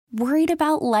Worried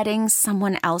about letting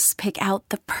someone else pick out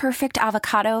the perfect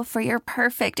avocado for your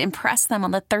perfect impress them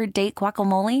on the third date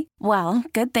guacamole? Well,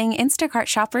 good thing Instacart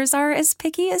shoppers are as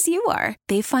picky as you are.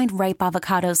 They find ripe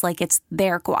avocados like it's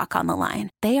their guac on the line.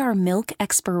 They are milk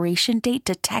expiration date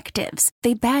detectives.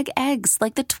 They bag eggs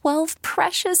like the 12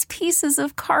 precious pieces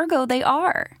of cargo they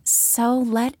are. So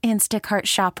let Instacart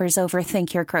shoppers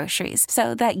overthink your groceries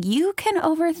so that you can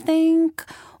overthink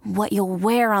what you'll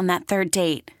wear on that third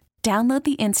date. Download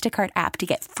the Instacart app to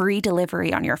get free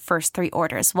delivery on your first 3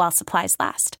 orders while supplies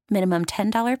last. Minimum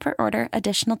 $10 per order.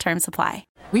 Additional terms apply.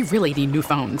 We really need new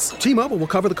phones. T-Mobile will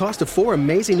cover the cost of 4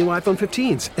 amazing new iPhone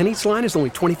 15s, and each line is only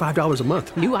 $25 a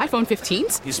month. New iPhone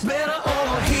 15s? It's better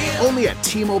over here. Only at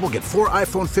T-Mobile, get 4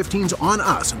 iPhone 15s on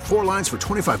us and 4 lines for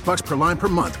 $25 per line per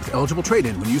month with eligible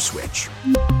trade-in when you switch.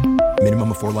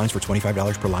 Minimum of 4 lines for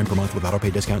 $25 per line per month with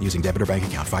autopay discount using debit or bank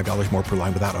account. $5 more per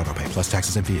line without autopay, plus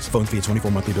taxes and fees. Phone fee at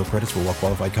 24 monthly bill credits for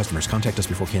well-qualified customers. Contact us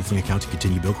before canceling account to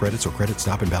continue bill credits or credit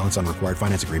stop and balance on required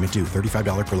finance agreement due.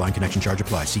 $35 per line connection charge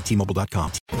applies. See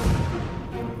T-Mobile.com.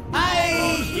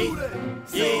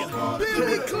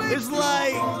 It's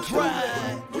like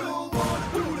pride.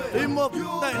 They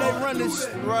run this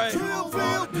right.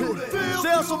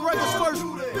 Sell some records first.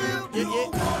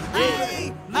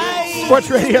 Sports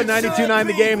Radio 92.9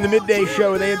 The Game, the midday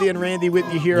show with Andy and Randy with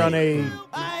you here on a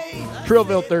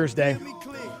Trillville Thursday.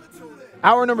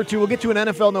 Hour number 2, we'll get to an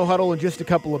NFL No Huddle in just a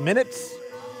couple of minutes.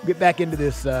 We'll get back into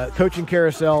this coaching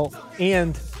carousel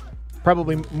and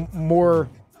probably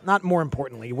not more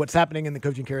importantly, what's happening in the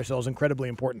coaching carousel is incredibly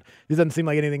important. This doesn't seem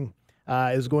like anything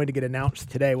is going to get announced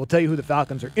today. We'll tell you who the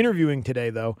Falcons are interviewing today,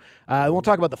 though. We'll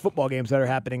talk about the football games that are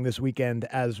happening this weekend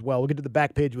as well. We'll get to the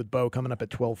Backpage with Beau coming up at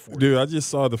 12:40. Dude, I just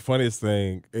saw the funniest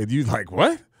thing. And you like,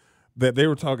 what? That they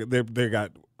were talking, they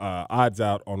got odds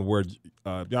out on where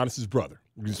Giannis's brother,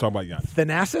 we just talking about Giannis.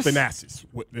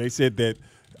 Thanasis. They said that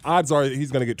odds are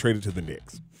he's going to get traded to the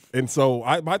Knicks. And so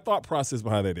my thought process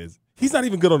behind that is, he's not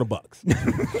even good on the Bucs.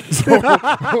 So,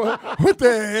 what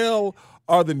the hell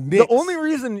are the Knicks? The only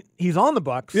reason he's on the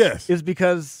Bucs is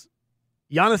because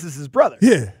Giannis is his brother.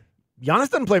 Yeah. Giannis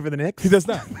doesn't play for the Knicks. He does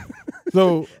not.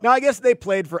 So now I guess they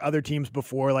played for other teams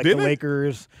before, like the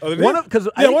Lakers. Oh, one of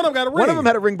them got a ring. One of them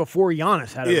had a ring before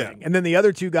Giannis had a ring, and then the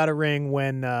other two got a ring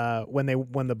when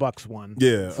the Bucs won.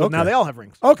 Yeah. So now they all have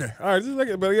rings. Okay. All right. Just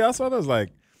like, but yeah, I saw that. I was like,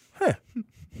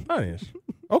 nice.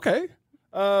 Okay.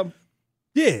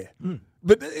 Yeah.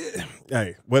 But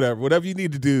hey, whatever you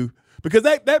need to do, because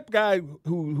that guy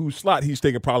whose slot he's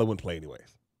taking probably wouldn't play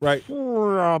anyways, right?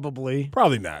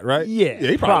 Probably not, right? Yeah,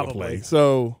 he probably wouldn't play.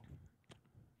 So,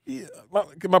 yeah,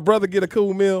 can my brother get a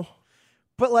cool meal?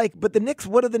 But the Knicks,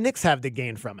 what do the Knicks have to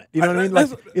gain from it? You know what I mean? Like,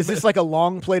 is this like a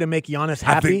long play to make Giannis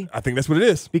happy? I think that's what it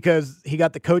is. Because he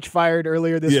got the coach fired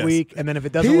earlier this week, and then if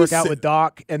it doesn't work out with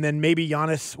Doc, and then maybe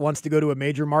Giannis wants to go to a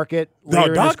major market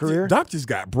later in his career. Doc just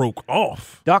got broke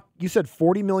off. Doc, you said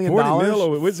 $40 million? $40 million,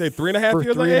 what did you say, 3.5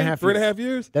 years? 3.5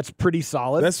 years? That's pretty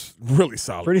solid. That's really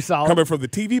solid. Pretty solid. Coming from the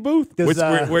TV booth,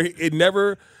 where it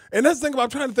never – and that's the thing about, I'm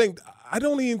trying to think – I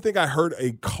don't even think I heard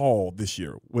a call this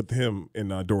year with him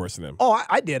and Doris and them. Oh,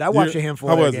 I did. I watched a handful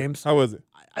of their games. How was it?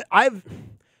 I've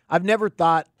never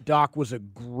thought Doc was a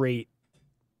great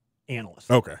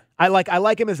analyst. Okay. I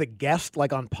like him as a guest,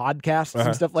 like on podcasts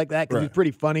and stuff like that, because he's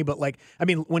pretty funny. But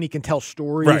when he can tell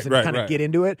stories and kind of get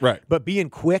into it. Right. But being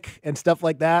quick and stuff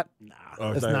like that,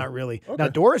 that's not really. Okay. Now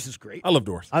Doris is great. I love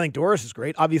Doris. I think Doris is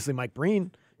great. Obviously, Mike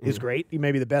Breen is great. He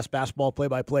may be the best basketball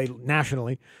play-by-play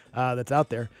nationally that's out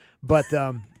there. But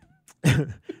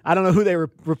I don't know who they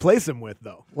replace him with,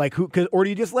 though. Like who? Or do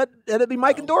you just let it be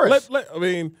Mike and Doris?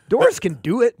 Doris can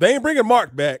do it. They ain't bringing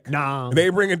Mark back. No. They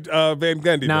ain't bringing Van Gundy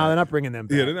back. No, they're not bringing them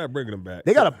back. Yeah, they're not bringing them back.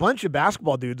 They got a bunch of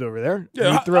basketball dudes over there.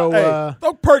 Yeah, you throw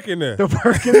Perk in there. Throw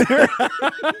Perk in there.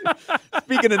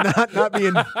 Speaking of not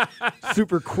being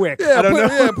super quick, I don't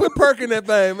know. Put Perk in that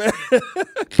thing, man.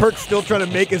 Perk's still trying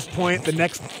to make his point. The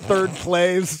next third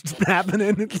play is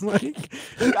happening. It's like,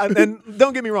 and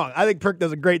don't get me wrong. I think Perk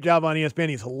does a great job on ESPN.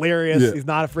 He's hilarious. Yeah. He's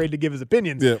not afraid to give his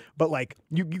opinions. Yeah. But like,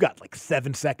 you got like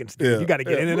 7 seconds, dude. You got to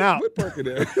get in and out. Put Perk in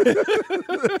there.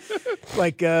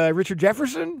 Like Richard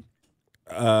Jefferson.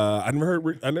 I never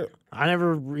heard. I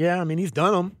never. Yeah, I mean, he's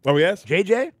done them. Oh, yes.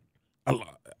 JJ.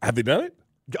 Have they done it?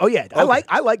 Oh yeah, okay.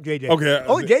 I like JJ. Okay.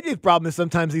 Only JJ's problem is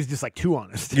sometimes he's just like too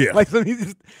honest. Yeah. Like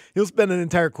he'll spend an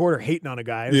entire quarter hating on a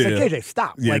guy. And it's like, JJ,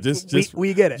 stop. Yeah, like, just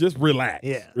we get it. Just relax.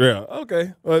 Yeah. Yeah.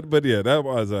 Okay. But yeah, that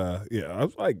was I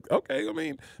was like, okay. I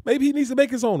mean, maybe he needs to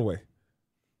make his own way.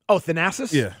 Oh,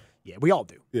 Thanasis? Yeah. Yeah, we all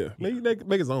do. Yeah. Maybe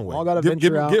make his own way. All got to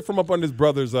venture out. Get from up on his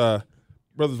brother's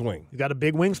brother's wing. He's got a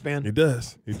big wingspan. He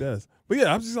does. But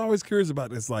yeah, I'm just always curious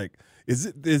about this. Like,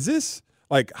 is this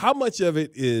like how much of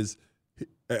it is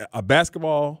a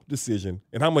basketball decision,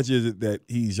 and how much is it that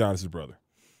he's Giannis's brother?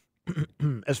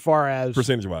 As far as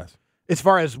percentage-wise. As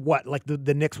far as what, like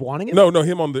the Knicks wanting him? No,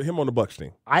 him on the Bucs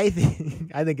team. I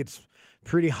think it's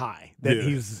pretty high that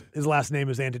his last name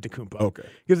is Antetokounmpo. Okay.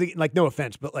 Because, like, no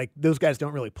offense, but, like, those guys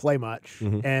don't really play much,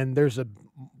 and there's a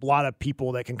lot of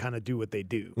people that can kind of do what they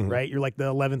do, right? You're like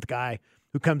the 11th guy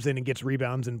who comes in and gets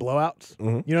rebounds and blowouts. You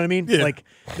know what I mean? Yeah. Like,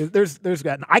 there's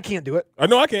guys. I can't do it. I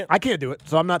know I can't. I can't do it,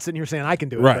 so I'm not sitting here saying I can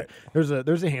do it. Right. But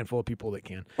there's a handful of people that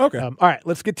can. Okay. All right,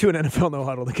 let's get to an NFL No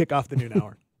Huddle to kick off the noon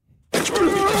hour.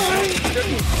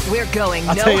 We're going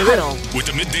I'll No tell you this. Huddle. With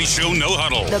the Midday Show No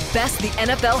Huddle. The best the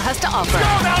NFL has to offer.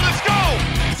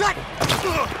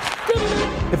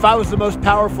 If I was the most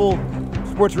powerful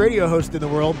sports radio host in the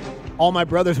world, all my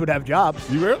brothers would have jobs.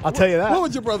 You will? I'll tell you that. What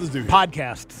would your brothers do?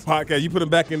 Podcasts. Podcast. You put them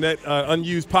back in that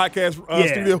unused podcast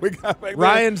studio we got back there?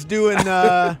 Ryan's doing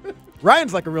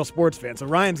Ryan's like a real sports fan, so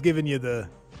Ryan's giving you the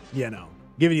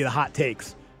hot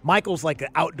takes. Michael's like an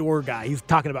outdoor guy. He's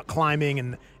talking about climbing,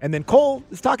 and then Cole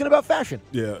is talking about fashion.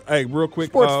 Yeah. Hey, real quick,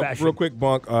 Sports fashion. Real quick,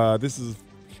 Bunk. This is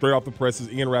straight off the presses.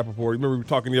 Ian Rappaport. Remember we were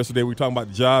talking yesterday. We were talking about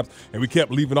the jobs, and we kept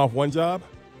leaving off one job.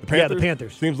 The Panthers. Yeah, the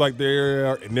Panthers. Seems like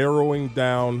they're narrowing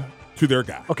down to their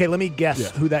guy. Okay, let me guess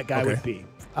who that guy would be.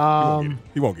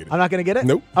 He won't get it. I'm not going to get it?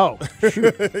 Nope. Oh,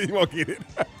 shoot. He won't get it.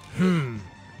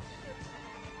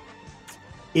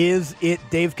 Is it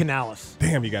Dave Canales?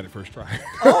 Damn, you got it first try.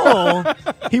 Oh,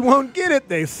 he won't get it,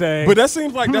 they say. But that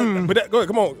seems like that. But go ahead,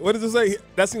 come on. What does it say?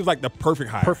 That seems like the perfect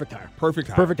hire. Perfect hire. Perfect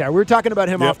hire. Perfect hire. We were talking about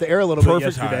him off the air a little bit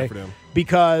yesterday. Perfect hire for them.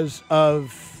 Because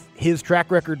of his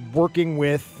track record working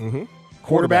with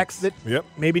quarterbacks that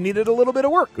maybe needed a little bit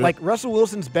of work. Yep. Like Russell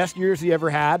Wilson's best years he ever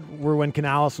had were when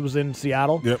Canales was in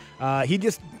Seattle. Yep. He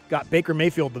just got Baker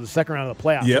Mayfield to the second round of the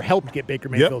playoffs, Yep. or helped get Baker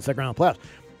Mayfield to the second round of the playoffs.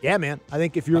 Yeah, man. I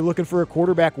think if you're looking for a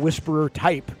quarterback whisperer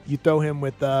type, you throw him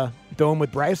with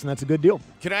Bryce, and that's a good deal.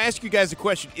 Can I ask you guys a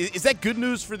question? Is that good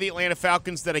news for the Atlanta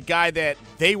Falcons that a guy that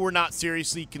they were not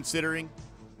seriously considering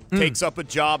takes up a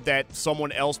job that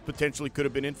someone else potentially could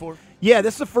have been in for? Yeah,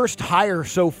 this is the first hire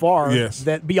so far Yes.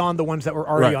 that beyond the ones that were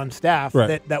already on staff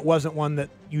that wasn't one that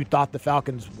you thought the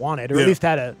Falcons wanted, or at least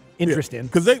had an interest in.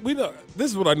 Because we know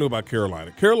this is what I knew about Carolina.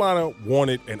 Carolina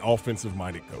wanted an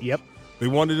offensive-minded coach. Yep. They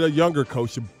wanted a younger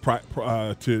coach to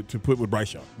put with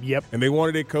Bryce Young. Yep. And they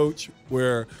wanted a coach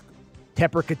where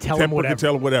Tepper could tell him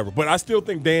whatever. But I still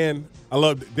think I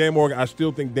love Dan Morgan. I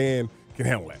still think Dan can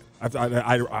handle that.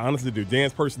 I honestly do.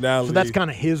 Dan's personality. So that's kind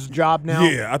of his job now.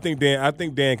 Yeah, I think Dan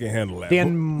can handle that.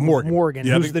 Dan Morgan,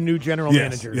 who's the new general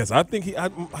manager. Yes, I think he can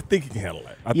handle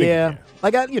that. I think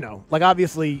he can.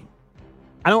 Obviously,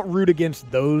 I don't root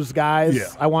against those guys. Yeah.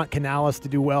 I want Canales to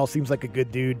do well. Seems like a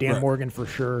good dude. Dan Morgan for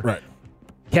sure. Right.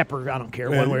 Tepper, I don't care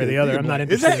one way or the other. I'm not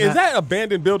interested in that. Is that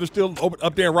abandoned building still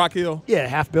up there in Rock Hill? Yeah,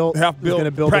 half built. Going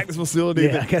to build practice facility.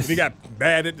 Yeah, I guess. He got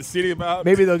mad at the city about.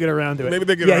 Maybe they'll get around to it. Maybe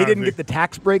they'll get around he didn't to get the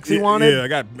tax breaks he wanted.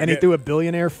 Yeah, he threw a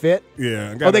billionaire fit.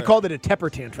 Yeah. They called it a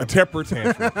Tepper tantrum. A Tepper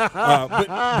tantrum.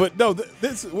 but no,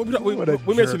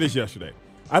 we mentioned this yesterday.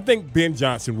 I think Ben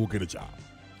Johnson will get a job.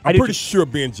 I'm pretty sure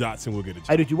Ben Johnson will get a job.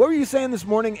 I did. What were you saying this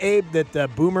morning, Abe?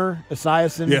 That Boomer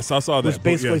Esiason? Yes, I saw that. Was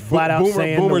basically flat out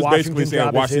saying Boomer's the basically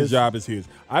saying Washington's job job is his.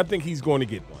 I think he's going to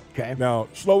get one. Okay. Now,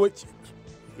 Slowik,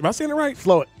 am I saying it right?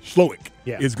 Slowik.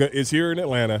 is here in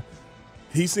Atlanta.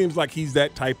 He seems like he's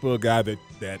that type of guy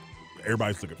that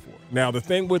everybody's looking for. Now, the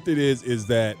thing with it is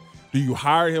that do you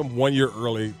hire him 1 year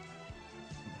early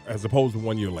as opposed to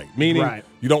 1 year late? Meaning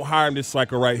you don't hire him this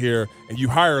cycle right here, and you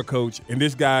hire a coach, and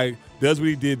this guy does what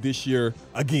he did this year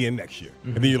again next year.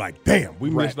 And then you're like, damn, we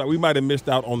missed out. We might have missed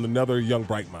out on another young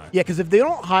bright mind. Yeah, because if they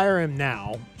don't hire him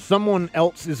now, someone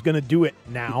else is going to do it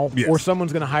now, or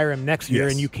someone's going to hire him next year,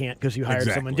 and you can't because you hired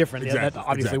someone different. Yeah, that's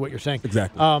obviously what you're saying.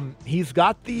 Exactly. He's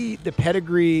got the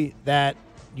pedigree that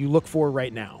you look for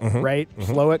right now, right?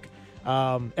 Slowik.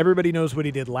 Everybody knows what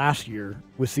he did last year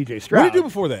with C.J. Stroud. What did he do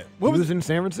before that? He was in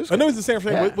San Francisco. I know he was in San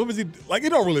Francisco. Yeah. What was he like? It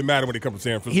don't really matter when he comes to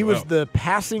San Francisco. He was the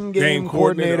passing game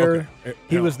coordinator. Okay.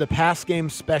 He was the pass game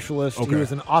specialist. Okay. He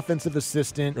was an offensive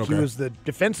assistant. Okay. He was the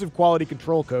defensive quality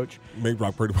control coach. Made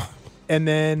Brock pretty well. And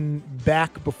then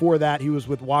back before that, he was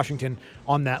with Washington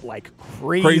on that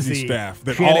crazy staff,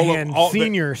 that Shanahan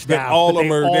senior staff. That all of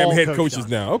them are damn head coaches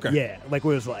now. Okay, yeah, it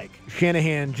was like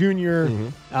Shanahan Jr.,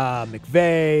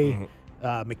 McVay,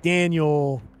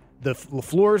 McDaniel, The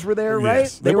LaFleurs were there, right?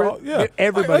 Yes. They were all, yeah.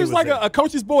 Everybody it was like there. a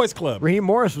coach's boys club. Raheem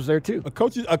Morris was there too. A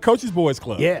coach's boys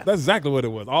club. Yeah. That's exactly what it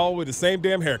was. All with the same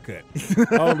damn haircut.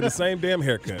 All with the same damn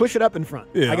haircut. Just push it up in front.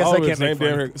 Yeah, I guess all I with can't the make same damn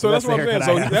fun. haircut. So that's what I'm saying.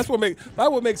 So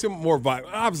that what makes him more viable.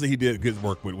 Obviously, he did good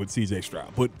work with C.J.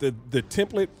 Stroud. But the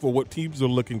template for what teams are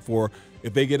looking for,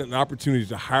 if they get an opportunity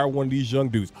to hire one of these young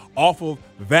dudes off of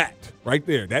that right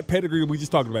there, that pedigree we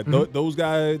just talked about, those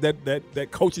guys, that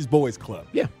coach's boys club.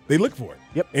 Yeah. They look for it.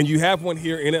 Yep. And you have one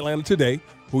here in Atlanta today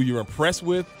who you're impressed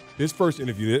with his first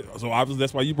interview. So obviously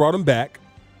that's why you brought him back.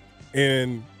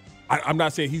 And I'm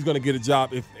not saying he's going to get a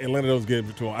job if Atlanta doesn't give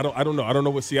it to him. I don't know. I don't know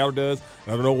what Seattle does.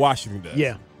 And I don't know what Washington does.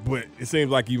 Yeah. But it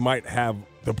seems like you might have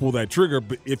to pull that trigger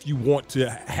but if you want to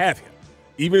have him,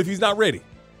 even if he's not ready.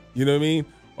 You know what I mean?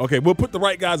 Okay, we'll put the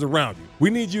right guys around you. We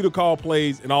need you to call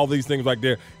plays and all these things like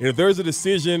there. And if there's a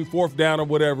decision, fourth down or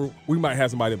whatever, we might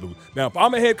have somebody to lose. Now, if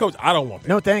I'm a head coach, I don't want that.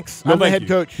 No, thanks. No, I'm the thank head you.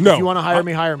 coach. No, if you want to hire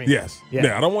me, hire me. Yes. Yeah.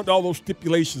 Yeah, I don't want all those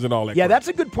stipulations and all that. Yeah, crap. that's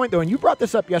a good point, though. And you brought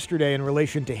this up yesterday in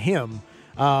relation to him.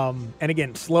 And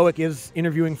again, Slowick is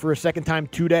interviewing for a second time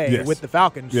today with the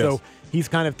Falcons. Yes. So he's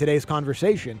kind of today's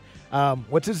conversation.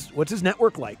 What's his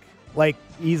network like? Like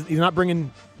he's not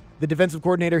bringing the defensive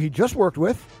coordinator he just worked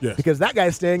with because that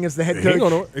guy's staying as the head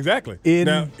coach. Exactly. In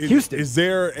now, Houston. Is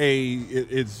there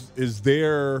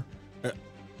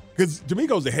because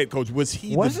D'Amico's the head coach?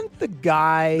 Wasn't the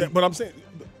guy? But I'm saying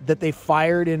that they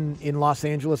fired in Los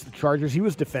Angeles, the Chargers. He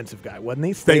was defensive guy, wasn't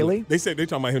he? Staley. They said they're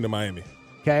talking about him to Miami.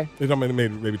 Okay. They're talking about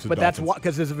him maybe to the But Dolphins. that's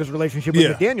because of his relationship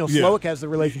with McDaniel. Slowick has the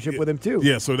relationship with him too.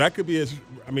 Yeah, so that could be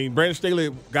Brandon Staley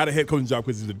got a head coaching job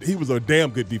because he was a damn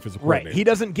good defensive coordinator. Right. He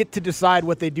doesn't get to decide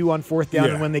what they do on fourth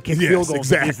down and when they kick field goals.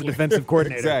 Exactly. He's the defensive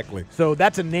coordinator. Exactly. So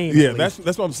that's a name. Yeah, that's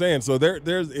what I'm saying. So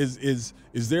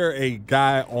is there a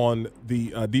guy on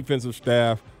the defensive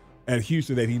staff at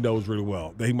Houston that he knows really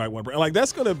well that he might want to bring? Like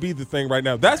that's going to be the thing right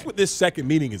now. That's what this second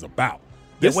meeting is about.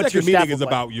 This second meeting is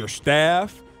about your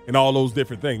staff and all those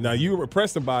different things. Now, you were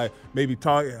impressed him by maybe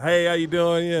talking, hey, how you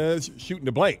doing? Yeah, shooting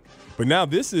the blank. But now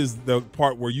this is the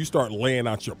part where you start laying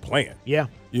out your plan. Yeah.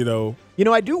 You know,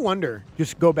 I do wonder,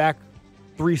 just go back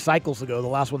 3 cycles ago, the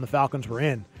last one the Falcons were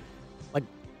in. Like,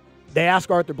 they ask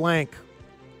Arthur Blank,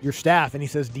 your staff, and he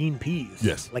says Dean Pease.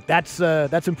 Yes. Like, that's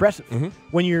impressive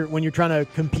when you're trying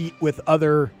to compete with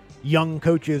other young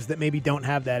coaches that maybe don't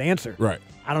have that answer. Right.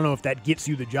 I don't know if that gets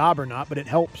you the job or not, but it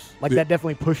helps. Like, that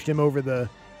definitely pushed him over the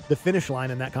finish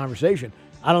line in that conversation.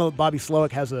 I don't know if Bobby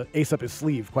Slowick has an ace up his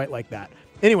sleeve quite like that.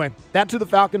 Anyway, that's who the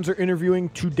Falcons are interviewing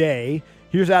today.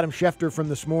 Here's Adam Schefter from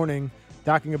this morning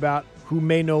talking about who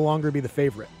may no longer be the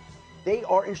favorite. They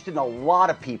are interested in a lot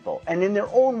of people. And in their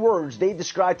own words, they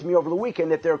described to me over the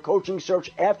weekend that their coaching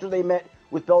search after they met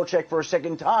with Belichick for a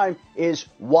second time is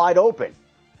wide open.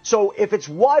 So if it's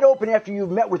wide open after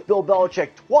you've met with Bill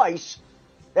Belichick twice,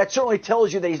 that certainly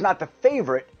tells you that he's not the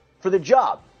favorite for the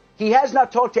job. He has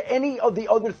not talked to any of the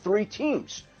other 3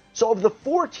 teams. So of the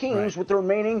 4 teams with the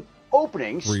remaining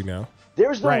openings, 3 now.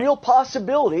 There's the real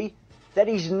possibility that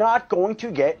he's not going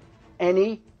to get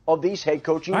any of these head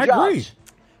coaching jobs. I agree.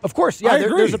 Of course, yeah,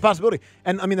 there's a possibility.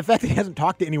 And, I mean, the fact that he hasn't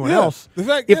talked to anyone else,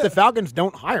 if the Falcons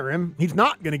don't hire him, he's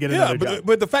not going to get another job.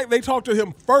 But the fact they talked to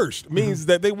him first means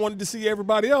that they wanted to see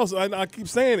everybody else. And I keep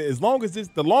saying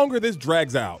it, the longer this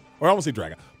drags out, or I won't say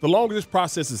drag out, the longer this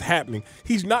process is happening,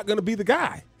 he's not going to be the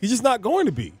guy. He's just not going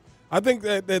to be. I think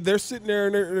that they're sitting there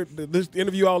and they're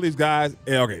interview all these guys.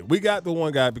 And, okay, we got the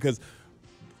one guy because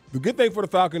the good thing for the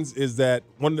Falcons is that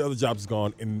one of the other jobs is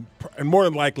gone, and more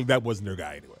than likely that wasn't their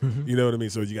guy anyway. You know what I mean?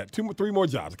 So you got 3 more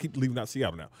jobs. I keep leaving out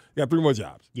Seattle now. You got 3 more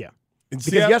jobs. Yeah.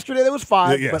 Because yesterday there was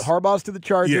 5, yes. but Harbaugh's to the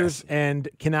Chargers and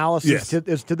Canales is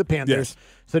to the Panthers. Yes.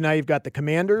 So now you've got the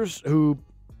Commanders, who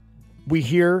we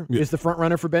hear is the front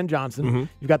runner for Ben Johnson.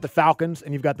 You've got the Falcons,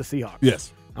 and you've got the Seahawks.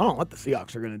 Yes. I don't know what the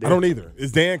Seahawks are going to do. I don't either.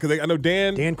 It's Dan, because I know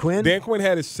Dan Quinn? Dan Quinn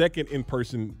had his second in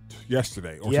person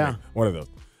yesterday. Or today, one of those.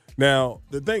 Now,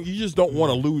 the thing, you just don't want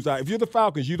to lose out. If you're the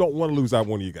Falcons, you don't want to lose out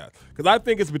one of you guys. Because I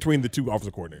think it's between the 2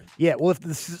 offensive coordinators. Yeah, well, if the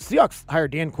Seahawks hire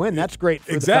Dan Quinn, that's great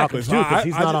for the Falcons, too, because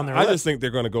he's not on their list. I just think they're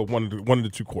going to go one of the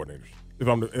 2 coordinators, if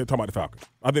I'm talking about the Falcons.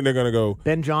 I think they're going to go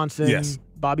Ben Johnson,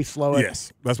 Bobby Slowick.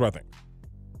 Yes, that's what I think.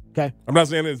 Okay. I'm not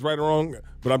saying it's right or wrong,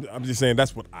 but I'm just saying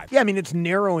that's what I think. Yeah, I mean, it's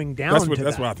narrowing down That's to what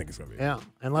I think it's going to be. Yeah,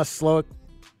 unless Slowick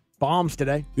bombs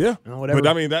today. Yeah. Whatever. But,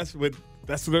 I mean, that's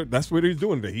what he's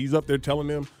doing today. He's up there telling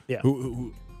them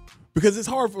who because it's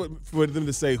hard for them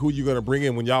to say who you're going to bring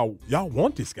in when y'all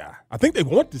want this guy. I think they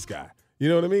want this guy. You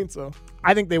know what I mean? So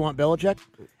I think they want Belichick,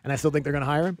 and I still think they're going to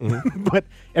hire him. But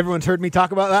everyone's heard me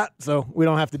talk about that, so we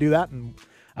don't have to do that. And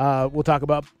we'll talk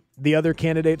about the other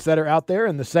candidates that are out there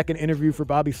and the second interview for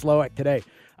Bobby Slowick today.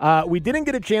 We didn't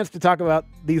get a chance to talk about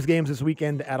these games this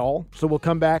weekend at all, so we'll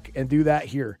come back and do that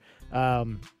here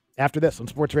after this on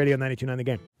Sports Radio 92.9 The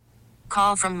Game.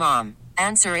 Call from mom.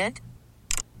 Answer it.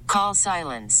 Call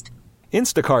silenced.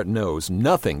 Instacart knows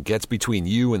nothing gets between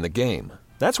you and the game.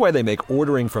 That's why they make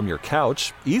ordering from your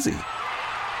couch easy.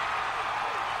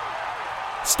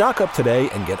 Stock up today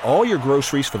and get all your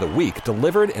groceries for the week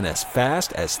delivered in as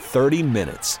fast as 30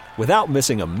 minutes without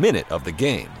missing a minute of the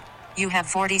game. You have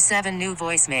 47 new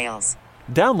voicemails.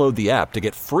 Download the app to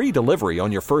get free delivery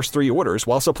on your first 3 orders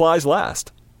while supplies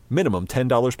last. Minimum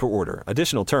 $10 per order.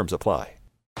 Additional terms apply.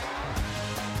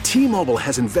 T-Mobile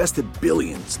has invested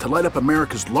billions to light up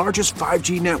America's largest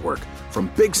 5G network, from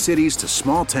big cities to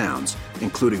small towns,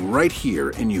 including right here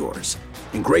in yours.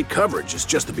 And great coverage is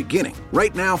just the beginning.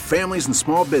 Right now, families and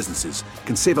small businesses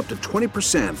can save up to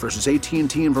 20% versus AT&T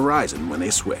and Verizon when they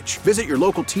switch. Visit your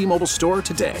local T-Mobile store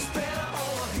today.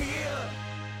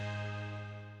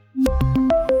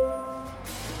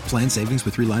 Plan savings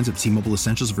with 3 lines of T-Mobile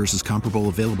Essentials versus comparable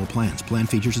available plans. Plan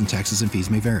features and taxes and fees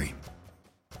may vary.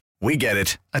 We get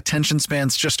it. Attention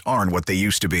spans just aren't what they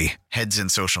used to be. Heads in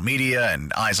social media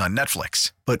and eyes on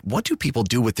Netflix. But what do people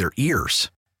do with their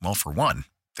ears? Well, for one,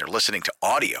 they're listening to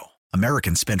audio.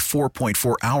 Americans spend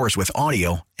 4.4 hours with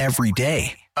audio every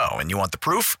day. Oh, and you want the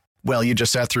proof? Well, you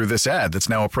just sat through this ad that's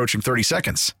now approaching 30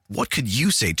 seconds. What could you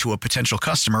say to a potential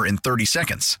customer in 30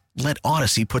 seconds? Let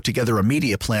Odyssey put together a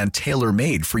media plan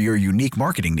tailor-made for your unique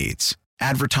marketing needs.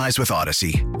 Advertise with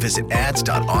Odyssey. Visit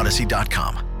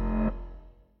ads.odyssey.com.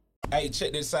 Hey,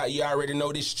 check this out. You already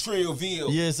know this Trillville.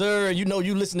 Yes, sir. You know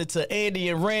you listening to Andy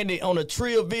and Randy on a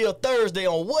Trillville Thursday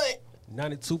on what?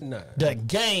 92.9. The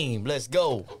Game. Let's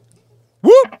go.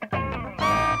 Whoop!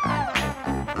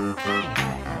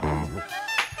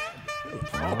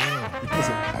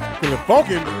 Feeling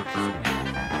funky.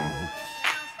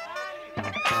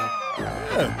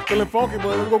 Yeah, feeling funky, but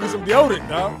let's go get some deodorant,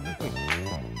 dog.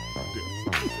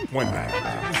 One night.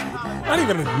 Not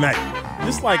even a night.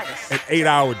 Just like an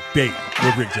 8-hour date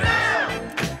with Rick James.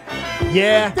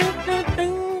 Yeah.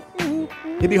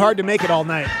 It'd be hard to make it all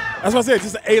night. That's what I said.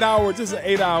 Just an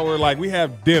 8-hour, like we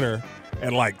have dinner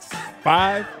at like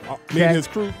 5, me and his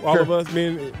crew, all of us,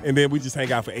 and then we just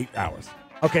hang out for 8 hours.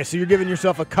 Okay, so you're giving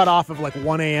yourself a cutoff of like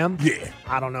 1 a.m.? Yeah.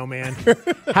 I don't know, man.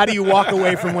 How do you walk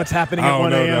away from what's happening at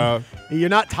 1 a.m.? You're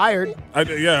not tired.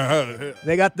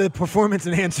 They got the performance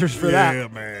enhancers for that. Yeah,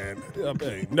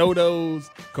 man. No-dos,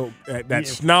 that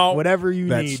snout. Whatever you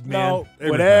need, snout, man.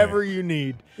 Whatever you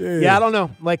need. Yeah, I don't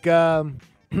know. Like,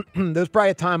 there's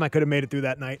probably a time I could have made it through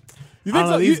that night. You think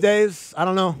so? These days, I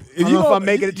don't know. I don't know if I'm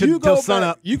making it till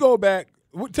sunup. You go back.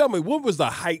 Tell me, what was the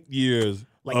height years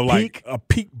like a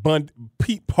peak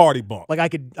party bump? Like I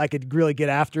could really get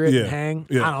after it and hang.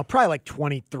 Yeah. I don't know, probably like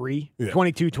 23,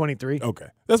 22, 23. Okay.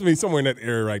 That's me somewhere in that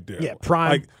area right there. Yeah,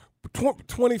 prime. Like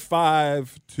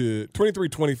 25 to 23,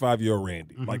 25-year-old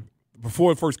Randy. Mm-hmm. Like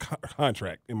before the first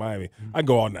contract in Miami, I'd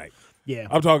go all night. Yeah.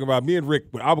 I'm talking about me and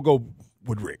Rick, but I would go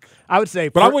with Rick. I would say.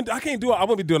 But I can't do it. I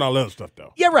wouldn't be doing all that other stuff,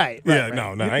 though. Yeah, right. Yeah, right. No, I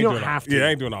ain't don't doing have all, to. Yeah, I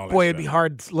ain't doing all that. Boy, it'd be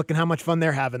hard looking how much fun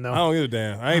they're having, though. I don't give a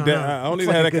damn. I don't need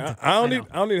to have that. I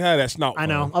don't need to have that snout fun. I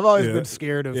know. I've always been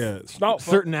scared of snout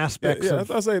certain aspects. Yeah,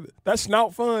 I say that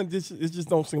snout fun. It just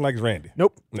don't seem like it's Randy.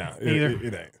 Nope. No,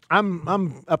 it ain't.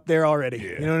 I'm up there already.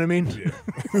 Yeah. You know what I mean? Yeah.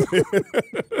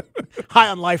 High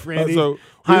on life, Randy.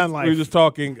 High on life. We were just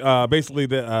talking. Basically,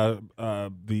 the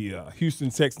Houston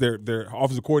Texans, their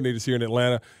offensive coordinators here in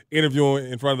Atlanta,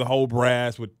 interviewing in front of the whole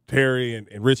brass with Terry and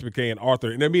Rich McKay and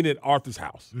Arthur, and they're meeting at Arthur's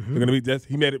house. Mm-hmm. They're going to be.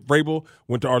 He met at Vrabel,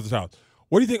 went to Arthur's house.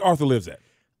 Where do you think Arthur lives at?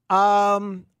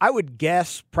 I would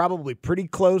guess probably pretty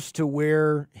close to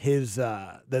where his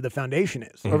the foundation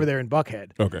is over there in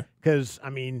Buckhead. Okay. Because I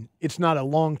mean, it's not a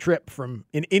long trip from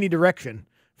in any direction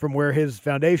from where his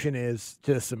foundation is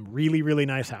to some really, really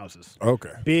nice houses.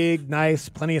 Okay. Big, nice,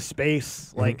 plenty of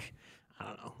space. Like, I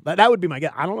don't know. That would be my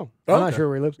guess. I don't know. I'm not sure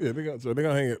where he lives. Yeah, they're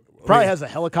gonna hang it. Probably has a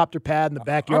helicopter pad in the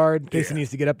backyard in case he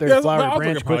needs to get up there to Flowery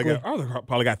Branch quickly. Arthur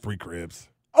probably got 3 cribs.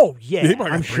 Oh yeah, he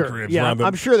probably I'm got 3 sure. cribs Yeah,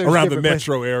 I'm sure there's around the different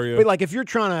metro places. area. But like, if you're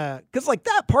trying to, because like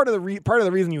that part of the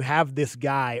reason you have this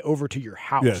guy over to your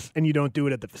house and you don't do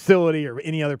it at the facility or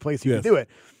any other place you can do it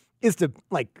is to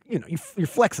like you're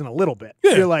flexing a little bit.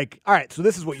 Yeah. You're like, all right, so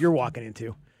this is what you're walking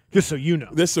into, just so you know.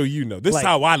 This is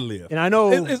how I live. And I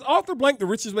know is Arthur Blank the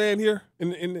richest man here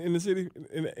in the city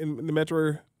in the metro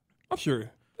area? I'm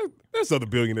sure there's other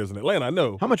billionaires in Atlanta. I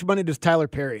know. How much money does Tyler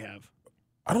Perry have?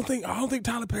 I don't think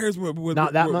Tyler Perry's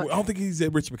not that much. I don't think he's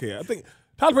at Rich McKay. I think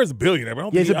Tyler Perry's a billionaire, but I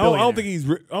don't think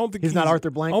he's not Arthur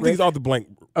Blank. I don't think he's Arthur Blank.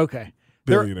 Okay.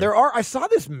 Billionaire. There are. I saw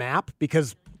this map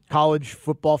because college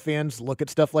football fans look at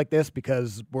stuff like this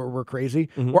because we're crazy.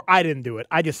 Or I didn't do it.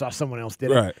 I just saw someone else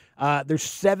did it. There's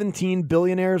 17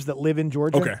 billionaires that live in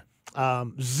Georgia.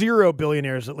 0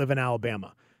 billionaires that live in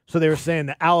Alabama. So they were saying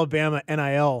that Alabama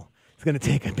NIL is going to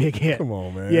take a big hit. Come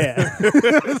on, man. Yeah.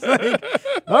 It's like,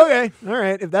 okay, all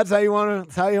right. If that's how you want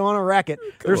to rack it.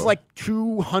 There's like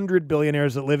 200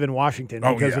 billionaires that live in Washington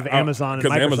because of Amazon and Microsoft.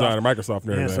 Because Amazon and Microsoft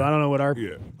and everything. Yeah, so I don't know what our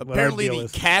apparently what our deal the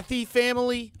is. Cathy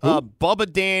family,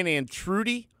 Bubba, Dan, and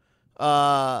Trudy,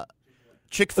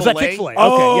 Chick-fil-A. Is that Chick-fil-A?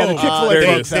 Okay, yeah, the Chick-fil-A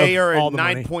folks they have are all at the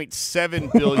money.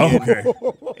 $9.7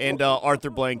 billion, and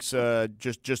Arthur Blank's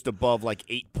just above like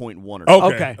 8.1 or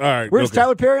something. Okay. All right. Where's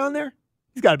Tyler Perry on there?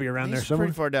 He's got to be around there He's somewhere.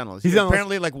 pretty far down the list. He's on the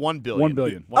apparently like $1 billion. 1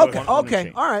 billion. Okay. One Okay.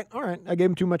 change. All right. I gave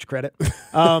him too much credit. Who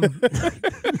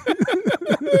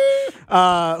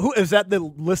is that? The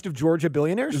list of Georgia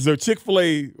billionaires? Is there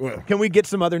Chick-fil-A? Can we get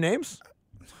some other names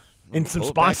and some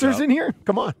sponsors in here?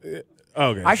 Come on.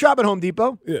 Okay. I shop at Home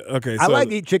Depot. Yeah. Okay. I so like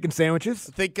to eat chicken sandwiches.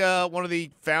 I think one of the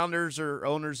founders or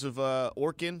owners of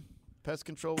Orkin Pest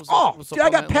Control was Dude, I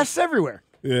got pests everywhere.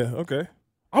 Yeah. Okay.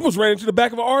 I almost ran into the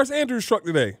back of an R.S. Andrews truck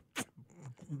today.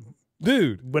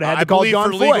 Dude. But I had to I call believe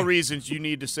John for Foy. legal reasons, you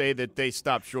need to say that they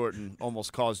stopped short and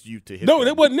almost caused you to hit No, them.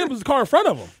 it wasn't him. It was the car in front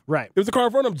of him. Right. It was the car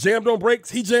in front of him. Jammed on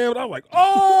brakes. He jammed. I was like,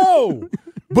 oh.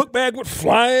 Book bag went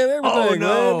flying. Everything. Oh,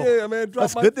 no. Man. Yeah, man.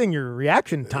 That's a good thing your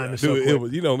reaction time is so Dude, quick. it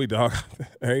was, you know me, dog.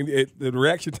 The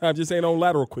reaction time just ain't on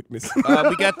lateral quickness.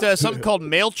 We got something called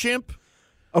MailChimp.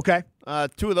 Okay.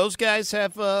 Two of those guys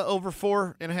have over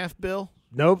 $4.5 billion.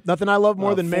 Nope, nothing I love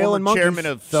more than mail and monkeys. Chairman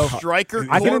of Stryker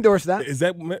I can Corp. endorse that. Is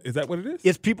that what it is?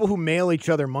 It's people who mail each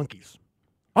other monkeys.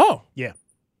 Oh. Yeah.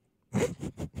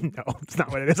 No, it's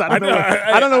not what it is. I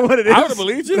don't know what it is. I would have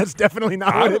believed you. That's definitely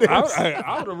not what it is.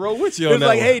 I would have rolled with you on It's that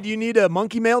like, one. hey, do you need a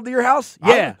monkey mailed to your house?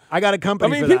 Yeah, I got a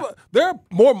company for people, that. there are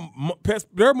more pets.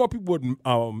 There are more people with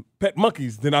pet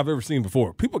monkeys than I've ever seen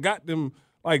before. People got them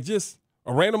like just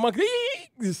a random monkey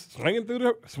just swinging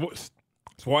through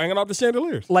swinging off the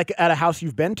chandeliers. Like at a house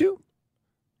you've been to?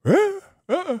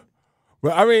 Well,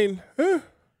 I mean,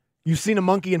 You've seen a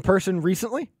monkey in person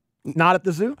recently? Not at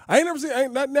the zoo? I ain't never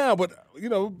seen, not now, but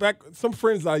back some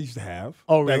friends I used to have.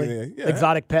 Oh, back really? in the day. Yeah,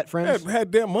 Exotic pet friends? had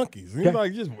damn monkeys. And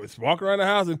like just walk around the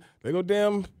house and they go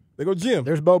Jim.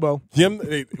 There's Bobo. Jim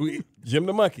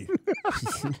the monkey.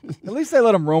 At least they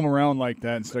let them roam around like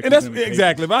that instead. And that's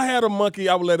exactly. If I had a monkey,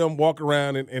 I would let them walk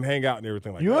around and hang out and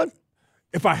everything like that. You would?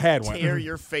 If I had one. Tear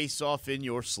your face off in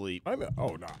your sleep.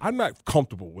 I'm not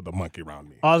comfortable with a monkey around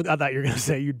me. I thought you were going to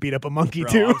say you'd beat up a monkey,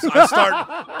 Bro, too.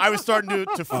 I was starting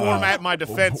to format my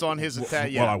defense on his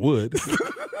attack. Yeah. Well, I would.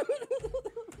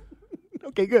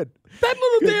 Okay, good. That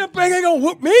little damn thing ain't going to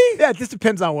whoop me. Yeah, it just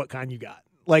depends on what kind you got.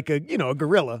 Like a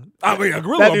gorilla. I mean, a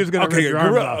gorilla. That dude's going to rip your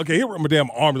arms off. Okay, he'll rip my damn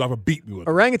arms off and beat me with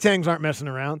it. Orangutans aren't messing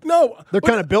around. No. They're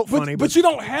kind of built funny. But you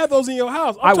don't have those in your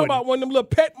house. I'm talking about one of them little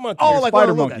pet monkeys. Oh, like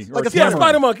spider one of monkey. those guys. Like a Yeah, spider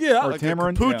spider monkey. monkey. Yeah. Or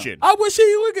tamarin. Capuchin. I wish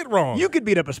he would get wrong. You could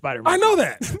beat up a spider monkey. I know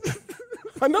that.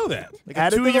 I know that. Like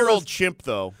a 2-year-old chimp,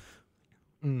 though.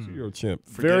 2-year-old chimp.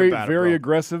 Very, about it, very bro.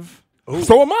 aggressive.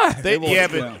 So am I. Yeah,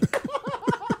 but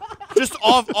just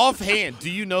offhand, do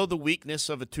you know the weakness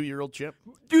of a 2-year-old chimp?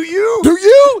 Do you? Do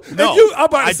you? No. I'm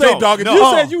about to I say, don't. dog, if No.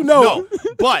 you said you know. No,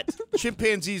 but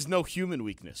chimpanzees know human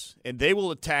weakness, and they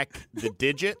will attack the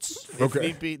digits, if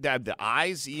need be, the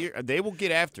eyes, ear. They will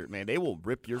get after it, man. They will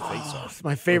rip your face off. It's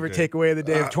my favorite takeaway of the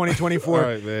day of 2024. All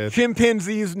right, man.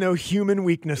 Chimpanzees know human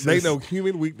weaknesses. They know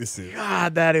human weaknesses.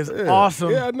 God, that is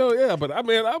awesome. Yeah, I know. Yeah, but I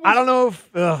mean, I don't know if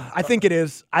I think it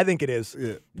is. I think it is.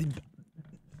 Yeah.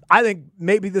 I think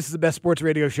maybe this is the best sports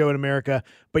radio show in America,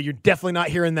 but you're definitely not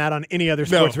hearing that on any other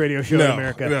sports radio show in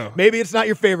America. No. Maybe it's not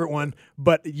your favorite one,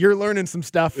 but you're learning some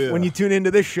stuff when you tune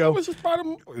into this show. I'm a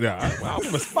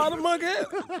spider monkey.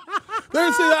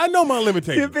 I know my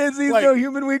limitations. Chimpanzees know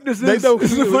human weaknesses. They know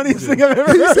This is the human funniest weaknesses. thing I've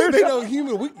ever You said heard. they know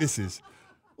human weaknesses.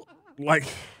 Like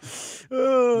is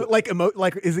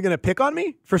it going to pick on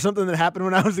me for something that happened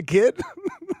when I was a kid?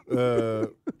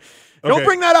 Okay. Don't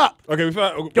bring that up. Okay,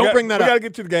 Don't bring that up. We got to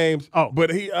get to the games. Oh, but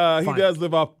he does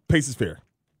live off Paces Fair.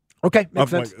 Okay,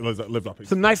 makes sense. Lives off Paces.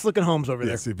 Some nice looking homes over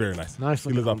there. Yes, very nice. Nice He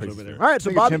looking lives off homes Paces over there. Fair. All right,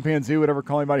 so Think a Bob, chimpanzee would ever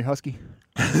call anybody husky?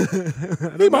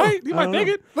 He might think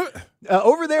it. Look.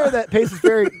 over there, that Paces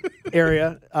Ferry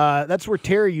area, that's where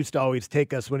Terry used to always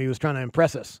take us when he was trying to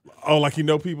impress us. Oh, like you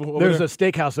know people over There's there?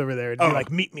 a steakhouse over there. And he'd be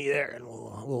like, meet me there, and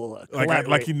we'll collaborate.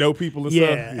 like you know people and yeah.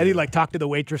 stuff? And he'd like talk to the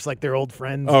waitress like they're old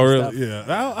friends. Oh, and really? stuff.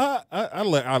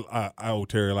 Yeah. I owe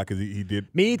Terry like he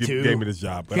did. Me too. Gave me this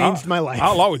job. But Changed my life.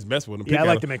 I'll always mess with him. Yeah, I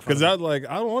like to make fun because of I was like,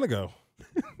 I don't want to go.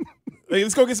 Hey,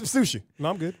 let's go get some sushi. No,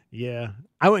 I'm good. Yeah.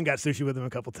 I went and got sushi with him a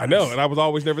couple times. I know, and I was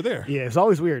always never there. Yeah, it's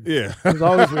always weird. Yeah. It was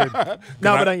always weird. No,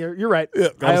 but you're right. Yeah,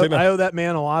 I owe that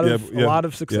man a lot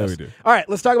of success. Yeah, we do. All right,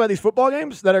 let's talk about these football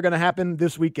games that are going to happen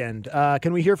this weekend.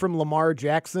 Can we hear from Lamar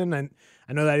Jackson? And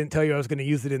I know that I didn't tell you I was going to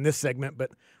use it in this segment,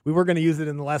 but we were going to use it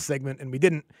in the last segment, and we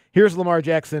didn't. Here's Lamar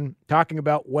Jackson talking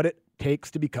about what it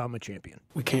takes to become a champion.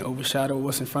 We can't overshadow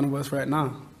what's in front of us right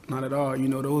now. Not at all. You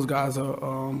know, those guys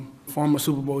are former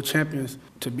Super Bowl champions.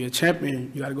 To be a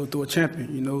champion, you got to go through a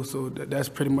champion, you know, so that's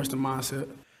pretty much the mindset.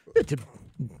 To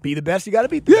be the best, you got to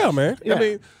beat the best. Man. Yeah. I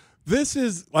mean, this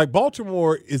is like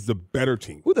Baltimore is the better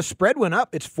team. Ooh, the spread went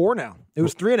up. It's 4 now. It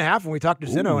was 3.5 when we talked to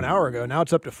Zeno an hour ago. Now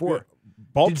it's up to 4.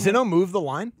 Yeah. Did Zeno move the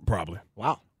line? Probably.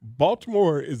 Wow.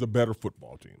 Baltimore is a better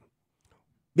football team.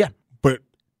 Yeah. But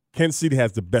Kansas City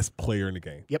has the best player in the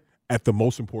game. Yep. At the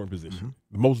most important position,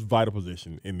 the most vital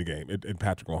position in the game, in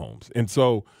Patrick Mahomes. And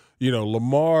so, you know,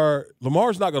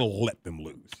 Lamar's not going to let them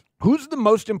lose. Who's the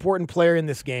most important player in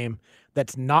this game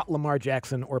that's not Lamar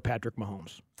Jackson or Patrick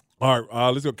Mahomes? All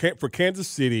right, let's go. For Kansas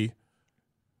City,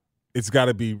 it's got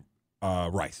to be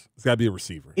Rice. It's got to be a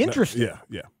receiver. Interesting.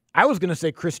 Yeah. I was going to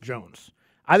say Chris Jones.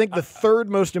 I think the third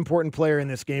most important player in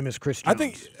this game is Chris Jones. I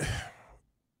think –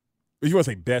 you want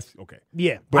to say best? Okay.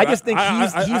 Yeah. But I just think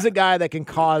he's a guy that can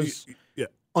cause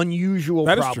unusual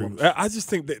That problems. is true. I just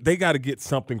think that they got to get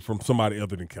something from somebody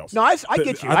other than Kelsey. No, I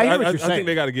get you. I hear what you're saying. I think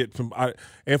they got to get some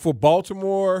and for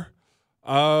Baltimore,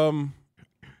 probably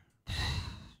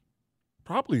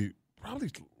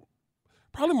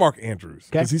Mark Andrews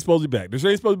because he's supposed to be back. They're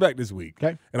saying he's supposed to be back this week.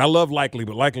 Okay. And I love Likely,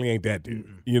 but Likely ain't that dude.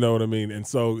 You know what I mean? And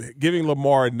so giving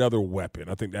Lamar another weapon,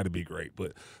 I think that'd be great.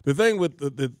 But the thing with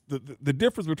the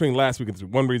difference between last week and this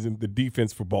week, one reason, the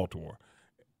defense for Baltimore.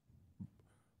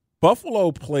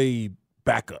 Buffalo played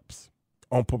backups,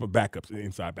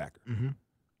 inside backer. Mm-hmm.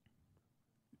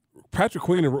 Patrick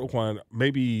Queen and Roquan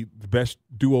may be the best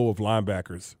duo of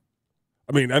linebackers.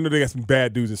 I mean, I know they got some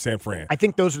bad dudes in San Fran. I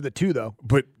think those are the two, though.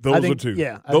 But those are two.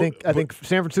 Yeah, I think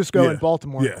San Francisco and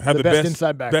Baltimore have the best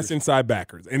inside backers. Best inside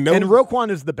backers. And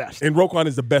Roquan is the best. And Roquan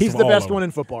is the best. He's the best one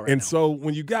in football right now. And so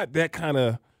when you got that kind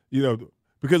of, you know,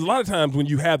 because a lot of times when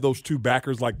you have those two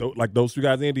backers like those two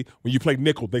guys, Andy, when you play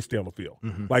nickel, they stay on the field.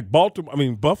 Mm-hmm. Like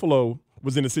Buffalo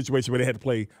was in a situation where they had to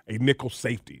play a nickel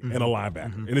safety and a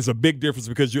linebacker. And it's a big difference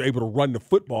because you're able to run the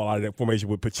football out of that formation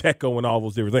with Pacheco and all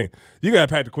those different things. You got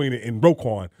Patrick Queen and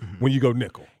Roquan when you go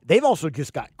nickel. They've also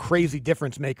just got crazy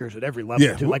difference makers at every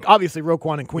level, too. Like, obviously,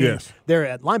 Roquan and Queen, they're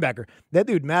at linebacker. That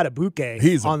dude, Matt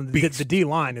Abuke, on the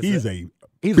D-line, he's a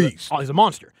beast. He's a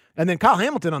monster. And then Kyle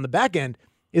Hamilton on the back end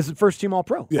is the first-team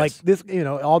All-Pro. Yes. Like, this, you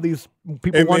know, all these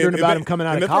people wondering about him coming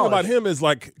out of college. The thing about him is,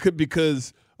 like,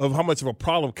 because of how much of a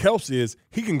problem Kelsey is,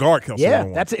 he can guard Kelsey.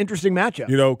 Yeah, that's an interesting matchup.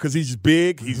 You know, because he's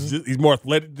big, he's more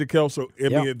athletic than Kelsey. So, I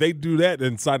mean, if they do that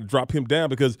and decide to drop him down,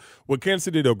 because what Kansas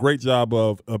City did a great job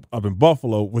of in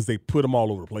Buffalo was they put him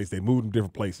all over the place. They moved him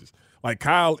different places. Like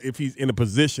Kyle, if he's in a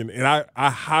position, and I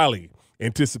highly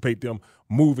anticipate them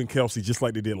moving Kelsey just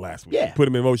like they did last week. Yeah. Put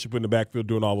him in motion, put him in the backfield,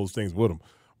 doing all those things with him.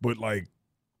 But, like,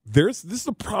 this is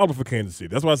a problem for Kansas City.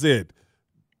 That's why I said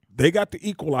they got the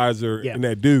equalizer in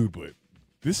that dude, but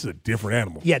this is a different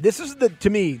animal. Yeah, this is, to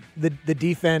me, the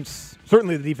defense,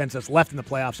 certainly the defense that's left in the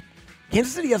playoffs.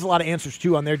 Kansas City has a lot of answers,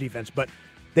 too, on their defense, but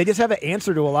they just have an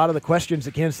answer to a lot of the questions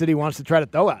that Kansas City wants to try to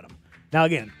throw at them. Now,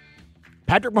 again,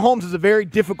 Patrick Mahomes is a very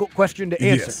difficult question to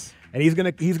answer, and he's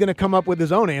gonna come up with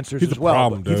his own answers as well.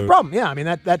 Problem, he's a problem, yeah. I mean,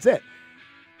 that's it.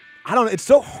 I don't know. It's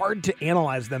so hard to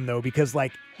analyze them, though, because,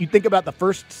 like, you think about the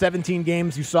first 17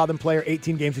 games you saw them play or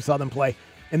 18 games you saw them play,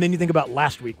 and then you think about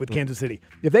last week with Kansas City.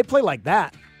 If they play like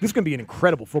that, this is going to be an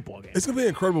incredible football game. It's going to be an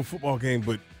incredible football game,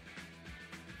 but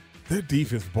their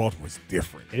defense for Baltimore is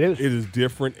different. It is. It is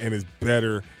different and it's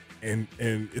better. And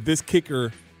if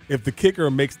the kicker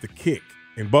makes the kick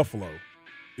in Buffalo,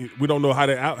 we don't know how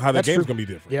that game's going to be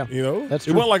different. Yeah, you know, that's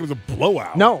true. It wasn't like it was a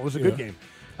blowout. No, it was a good game.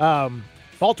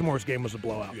 Baltimore's game was a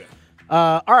blowout. Yeah.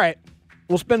 All right.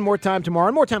 We'll spend more time tomorrow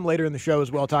and more time later in the show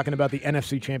as well, talking about the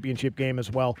NFC Championship game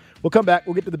as well. We'll come back.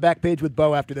 We'll get to the back page with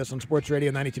Beau after this on Sports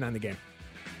Radio 92.9 The Game.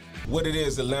 What it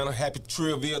is, Atlanta. Happy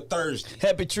Trivia Thursday.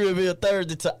 Happy Trivia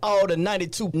Thursday to all the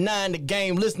 92.9 The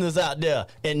Game listeners out there.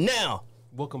 And now,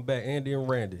 welcome back, Andy and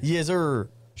Randy. Yes, sir.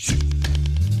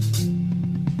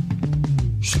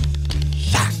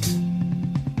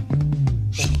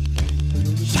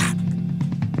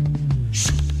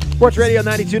 Sports Radio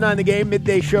 92.9 The Game,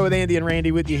 midday show with Andy and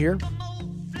Randy with you here.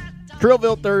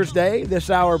 Trillville Thursday,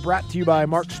 this hour brought to you by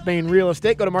Mark Spain Real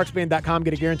Estate. Go to markspain.com,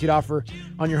 get a guaranteed offer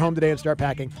on your home today and start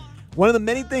packing. One of the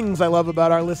many things I love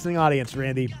about our listening audience,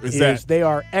 Randy, is they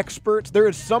are experts. There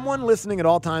is someone listening at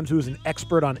all times who is an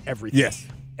expert on everything. Yes.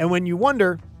 And when you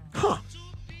wonder, I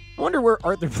wonder where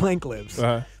Arthur Blank lives.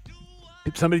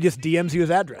 Somebody just DMs you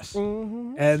his address.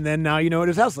 Mm-hmm. And then now you know what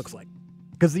his house looks like.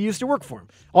 Because they used to work for him.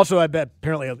 Also, I bet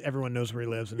apparently everyone knows where he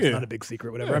lives, and it's not a big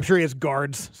secret, whatever. I'm sure he has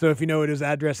guards, so if you know what his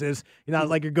address is, you're not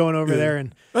like you're going over there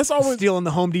and stealing the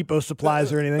Home Depot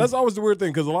supplies or anything. That's always the weird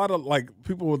thing, because a lot of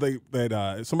people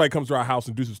that somebody comes to our house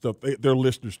and do some stuff, they're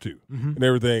listeners too, and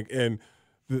everything. And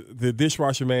the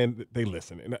dishwasher man, they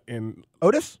listen. And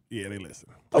Otis? Yeah, they listen.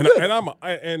 Oh, good.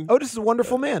 And Otis is a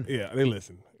wonderful man. Yeah, they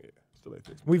listen.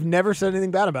 We've never said anything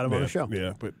bad about him on the show.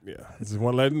 Yeah, but I just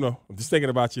want to let him know. I'm just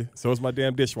thinking about you. So is my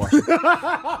damn dishwasher.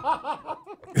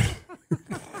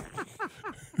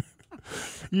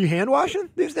 You hand washing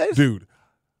these days? Dude,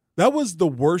 that was the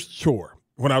worst chore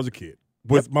when I was a kid.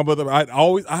 With my mother,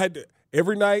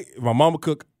 every night, if my mama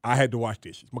cooked, I had to wash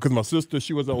dishes. Because my sister,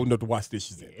 she wasn't old enough to wash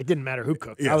dishes. It didn't matter who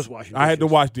cooked. Yes. I was washing dishes. I had to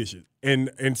wash dishes.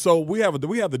 And so we have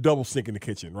the double sink in the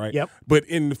kitchen, right? Yep. But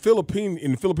in the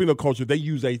Filipino culture, they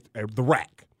use the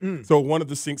rack. So one of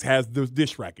the sinks has the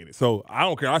dish rack in it. So I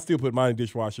don't care. I still put mine in the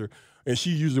dishwasher, and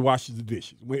she usually washes the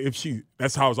dishes.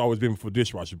 That's how it's always been before the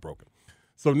dishwasher broken.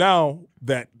 So now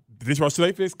that the dishwasher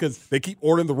they fixed, because they keep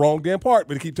ordering the wrong damn part,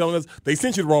 but they keep telling us they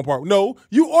sent you the wrong part. No,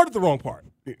 you ordered the wrong part.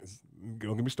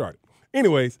 Don't get me started.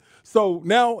 Anyways, so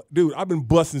now, dude, I've been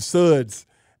busting suds.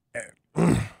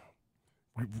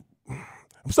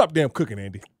 Stop damn cooking,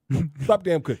 Andy. Stop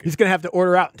damn cooking. He's going to have to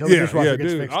order out until the dishwasher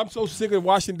gets fixed. I'm so sick of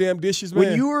washing damn dishes, man.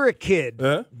 When you were a kid,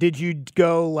 did you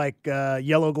go like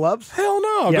yellow gloves? Hell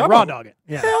no. Yeah, raw dog it.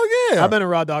 Yeah. Hell yeah. I've been a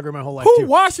raw dogger my whole life, Who too.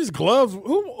 washes gloves?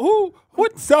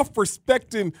 What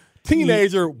self-respecting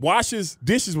teenager washes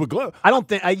dishes with gloves? I don't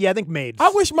think. I think maids. I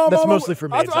wish my That's mama. mostly for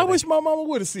maids. I wish my mama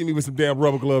would have seen me with some damn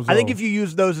rubber gloves. I think if you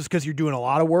use those, it's because you're doing a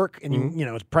lot of work, and you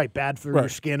know it's probably bad for your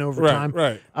skin over time.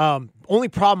 Right. Only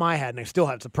problem I had, and I still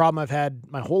have, it's a problem I've had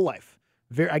my whole life.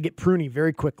 I get pruny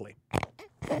very quickly.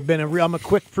 I'm a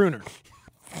quick pruner,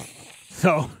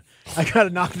 so I got to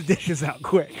knock the dishes out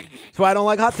quick. That's why I don't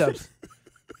like hot tubs.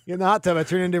 In the hot tub, I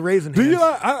turn into raisin hands. Do you?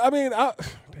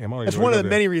 Damn, that's one of the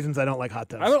many reasons I don't like hot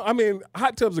tubs.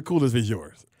 Hot tubs are cool if it's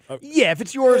yours. Yeah, if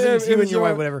it's yours and it's you and your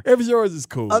wife, whatever. If it's yours, it's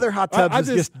cool. Other hot tubs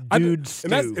is just dude stew.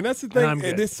 And that's the thing.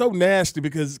 It's so nasty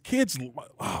because kids,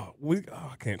 I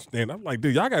can't stand it. I'm like,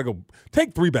 dude, y'all got to go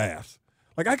take 3 baths.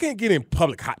 Like, I can't get in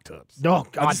public hot tubs. No,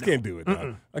 God, I just can't do it.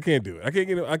 I can't do it. I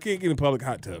can't get in public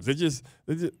hot tubs. It's just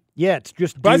it's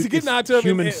just. But I get in the hot tub,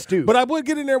 human stew. But I would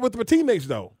get in there with my teammates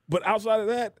though. But outside of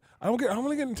that, I don't want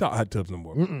to get into hot tubs no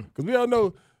more because we all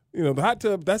know. You know, the hot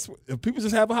tub, if people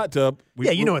just have a hot tub.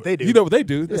 You know what they do. You know what they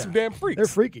do. They're some damn freaks. They're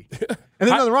freaky. And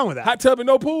there's nothing wrong with that. Hot tub and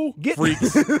no pool?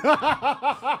 Freaks.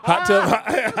 hot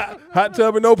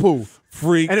tub and no pool?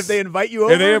 Freaks. And if they invite you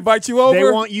over?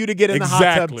 They want you to get in the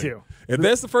hot tub too. And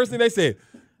that's the first thing they said.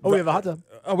 Oh, we have a hot tub.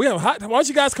 Oh, we have a hot tub. Why don't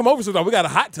you guys come over sometime? We got a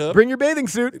hot tub. Bring your bathing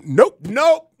suit. Nope.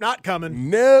 Not coming.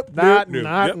 Nope.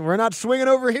 We're not swinging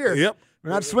over here. Yep. We're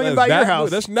not swinging by your house.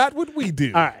 That's not what we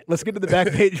do. All right, let's get to the back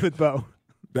page with Beau.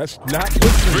 That's not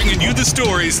what we Bringing you the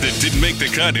stories that didn't make the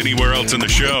cut anywhere else in the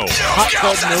show.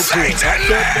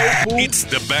 It's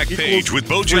the back page with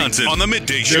Beau Johnson on the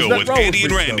Midday Show with Andy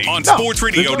and Randy on Sports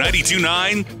Radio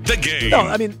 92.9 The Game. No,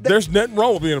 I mean, there's nothing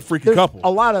wrong with being a freaky couple.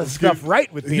 A lot of stuff right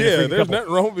with being a freaky couple. There's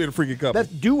nothing wrong with being a freaky couple.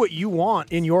 Do what you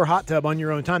want in your hot tub on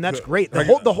your own time. That's great.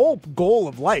 The whole goal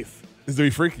of life is to be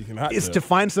freaky in hot is tub. to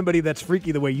find somebody that's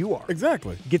freaky the way you are.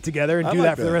 Exactly. Get together and do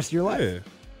that for the rest of your life. Yeah.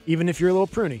 Even if you're a little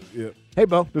pruny. Yeah. Hey,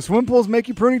 Beau. Do swim pools make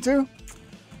you pruny too?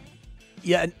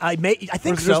 Yeah, I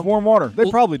think so. Just warm water.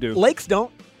 They probably do. Lakes don't.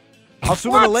 I'll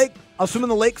swim in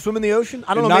the lake. Swim in the ocean.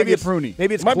 I don't know. Maybe it's pruny.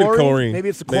 Maybe it's chlorine. Maybe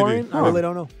it's the chlorine. I really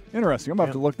don't know. Interesting. I'm going to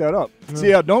have to look that up.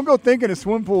 So, don't go thinking that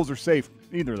swim pools are safe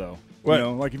either, though. What? You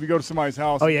know, like if you go to somebody's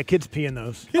house. Oh, yeah, kids pee in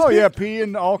those. Pee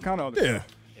and all kind of other stuff.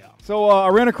 Yeah. So I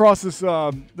ran across this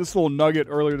little nugget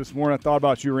earlier this morning. I thought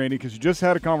about you, Randy, because you just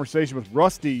had a conversation with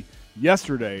Rusty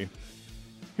yesterday.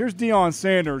 Here's Deion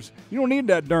Sanders. You don't need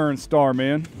that darn star,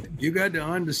 man. You got to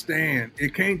understand,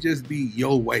 it can't just be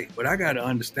your way. But I got to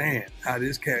understand how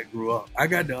this cat grew up. I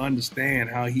got to understand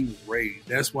how he was raised.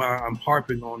 That's why I'm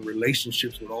harping on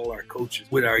relationships with all our coaches,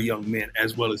 with our young men,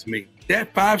 as well as me.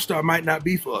 That 5-star might not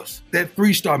be for us. That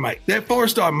 3-star might. That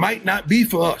 4-star might not be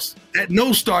for us. That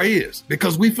no star is,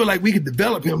 because we feel like we can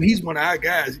develop him. He's one of our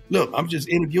guys. Look, I'm just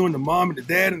interviewing the mom and the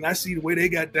dad, and I see the way they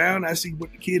got down. I see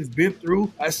what the kid has been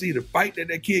through. I see the fight that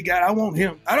kid got. I want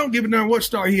him. I don't give a darn what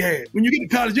star he had. When you get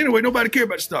to college anyway, nobody cares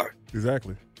about the star.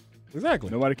 Exactly.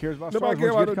 Nobody cares about stars. Nobody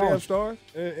cares about the damn stars.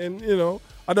 And, you know,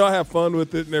 I know I have fun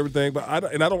with it and everything, but I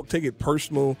don't take it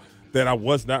personal that I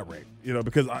was not ranked.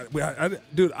 Because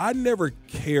I never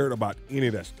cared about any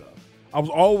of that stuff. I was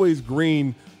always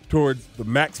green towards the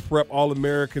Max Prep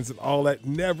All-Americans and all that.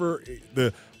 Never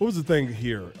what was the thing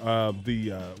here? What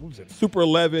was it? Super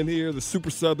 11 here, the Super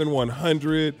Southern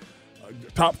 100,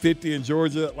 top 50 in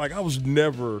Georgia. Like, I was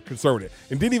never conservative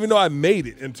and didn't even know I made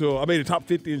it until I made a top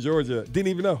 50 in Georgia. Didn't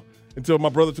even know until my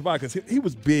brother Tobias, because he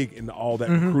was big into all that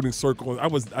recruiting circle.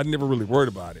 I never really worried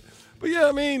about it. But yeah,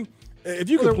 I mean, if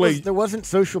you can play, there wasn't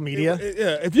social media.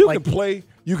 If you can play,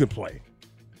 you can play.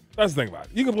 That's the thing about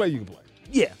it. You can play, you can play.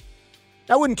 Yeah.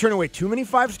 I wouldn't turn away too many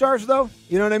 5 stars, though.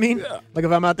 You know what I mean? Yeah. Like,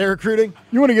 if I'm out there recruiting.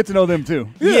 You want to get to know them, too.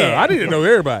 Yeah, I need to know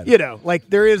everybody. Like,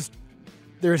 there's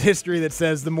history that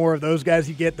says the more of those guys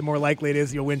you get, the more likely it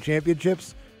is you'll win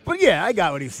championships. But, yeah, I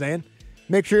got what he's saying.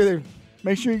 Make sure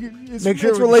it's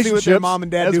relationships what their mom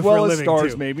and dad as do well for a as living,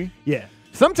 stars, too. maybe. Yeah.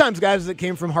 Sometimes guys that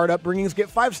came from hard upbringings get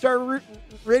 5-star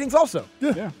ratings also.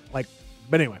 Yeah. But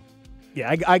anyway. Yeah,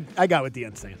 I got what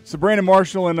Deion's saying. So Brandon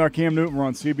Marshall and Cam Newton were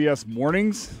on CBS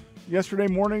Mornings yesterday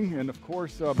morning, and of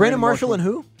course, Brandon Marshall and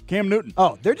who? Cam Newton.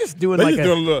 Oh, they're just doing They're like just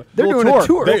doing a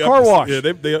tour. They car wash. Yeah,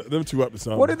 them two up to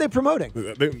something. What are they promoting?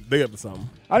 They up to something.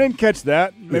 I didn't catch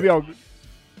that. Maybe I'll.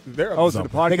 They're up Oh, to is it a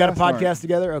something. podcast? They got a podcast All right.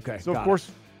 together? Okay. So, of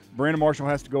course, Brandon Marshall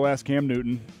has to go ask Cam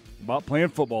Newton about playing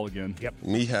football again. Yep.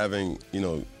 Me having,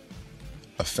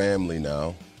 a family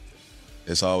now,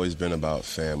 it's always been about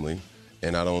family,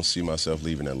 and I don't see myself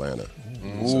leaving Atlanta.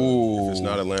 So if it's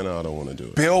not Atlanta, I don't want to do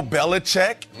it. Bill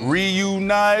Belichick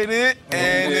reunited,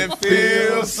 and it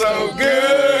feels so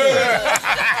good.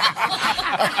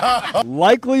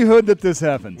 Likelihood that this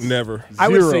happens? Never. I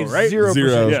would say right?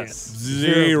 0%. Yes.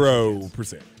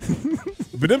 0%.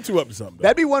 But them two up to something.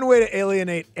 That'd be one way to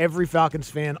alienate every Falcons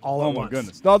fan all at my once.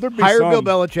 goodness. No, there'd be Hire some. Bill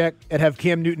Belichick and have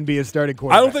Cam Newton be his starting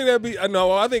quarterback. I don't think that'd be.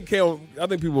 No, I think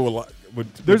people would.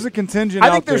 There's a contingent. I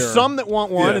think out there's there. some that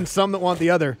want one Yeah. and some that want the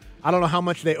other. I don't know how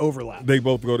much they overlap. They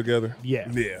both go together. Yeah.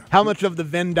 Yeah. How much of the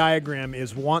Venn diagram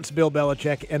is wants Bill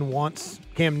Belichick and wants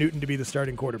Cam Newton to be the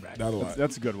starting quarterback? Not a lot.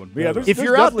 That's a good one. But yeah, If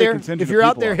you're out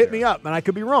there, hit me up, and I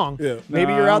could be wrong. Yeah.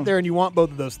 Maybe you're out there and you want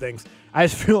both of those things. I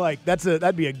just feel like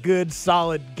that'd be a good,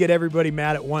 solid, get everybody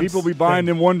mad at once. People be buying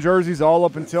them one jerseys all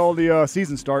up until the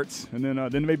season starts, and then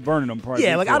they be burning them. Probably.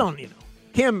 Yeah, I don't.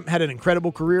 Cam had an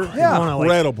incredible career. Yeah, I don't wanna,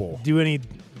 incredible. Do any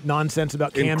nonsense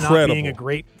about Cam not Incredible. being a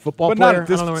great football But player? not at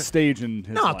this I don't know. stage in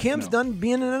his No, life. Cam's done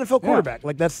being an NFL quarterback.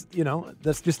 Like that's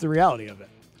just the reality of it.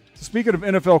 So speaking of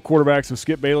NFL quarterbacks, so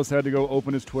Skip Bayless had to go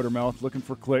open his Twitter mouth looking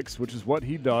for clicks, which is what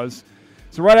he does.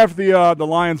 So right after the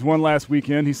Lions won last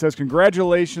weekend, he says,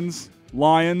 "Congratulations,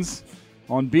 Lions,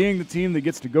 on being the team that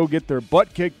gets to go get their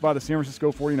butt kicked by the San Francisco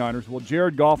 49ers." Well,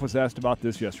 Jared Goff was asked about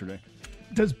this yesterday.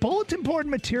 Does bulletin board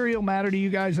material matter to you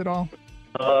guys at all?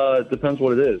 It depends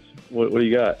what it is. What do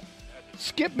you got?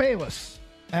 Skip Bayless,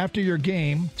 after your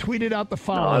game, tweeted out the No,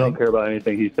 following. I don't care about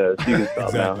anything he says. You can stop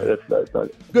Exactly. now. That's not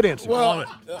Good answer. Well,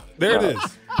 there it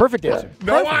is. Perfect answer.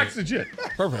 No oxygen.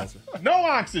 Perfect answer. No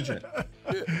oxygen.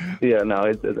 Yeah,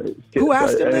 no. Who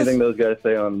asked him anything this? those guys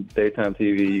say on daytime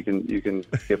TV, you can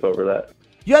skip over that.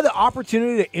 You had the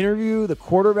opportunity to interview the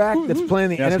quarterback that's playing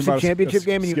the Ask him NFC about a Championship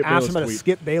game, and you Skip asked him Bayless about a tweet.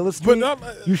 Skip Bayless But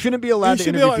tweet. You shouldn't be allowed to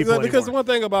interview people because the anymore. one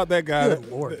thing about that guy, Good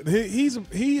Lord. he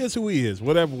is who he is.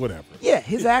 Whatever. Yeah,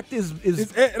 his act is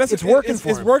It's working for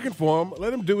him. It's working for him.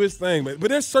 Let him do his thing. But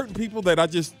there's certain people that I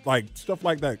just like stuff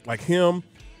like that, like him,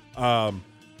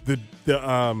 the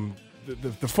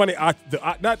funny,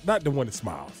 not the one that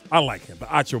smiles. I like him, the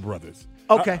Acho brothers.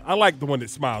 Okay. I like the one that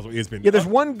smiles. It's been Yeah, there's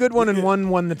one good one and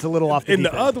one that's a little off the and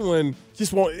deep the end. other one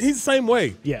just won't. He's the same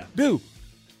way. Yeah. Dude.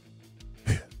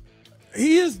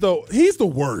 He's the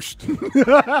worst. And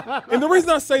the reason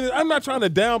I say that, I'm not trying to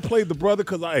downplay the brother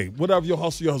because, hey, whatever your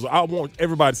hustle. I want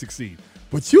everybody to succeed.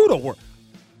 But you the worst.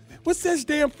 What's that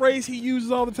damn phrase he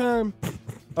uses all the time?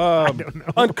 I don't know.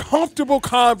 Uncomfortable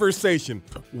conversation.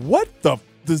 What the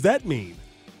does that mean?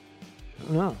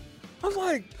 No. I was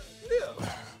like, yeah.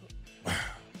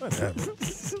 Whatever.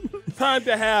 Time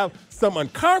to have some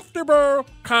uncomfortable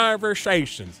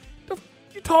conversations. What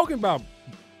you talking about?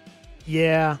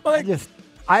 Yeah, Like-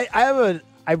 I have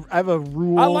a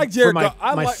rule I like Jared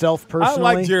for myself personally.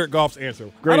 I like Jared Goff's answer.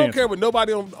 Great I don't answer. care what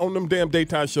nobody on them damn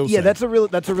daytime shows Yeah, say. that's a really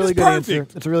good perfect. answer.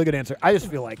 That's a really good answer. I just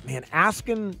feel like, man,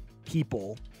 asking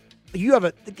people,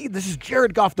 this is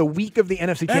Jared Goff the week of the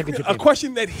NFC Championship a game.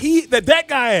 question that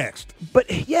guy asked.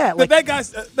 But yeah, like that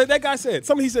guy said.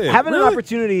 Something he said. having Really? an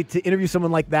opportunity to interview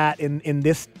someone like that in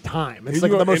this time, it's And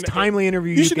like you the go- most and- timely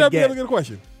interview You you should could not be get. able to get a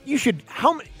question. You should.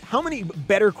 How many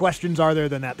better questions are there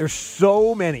than that? There's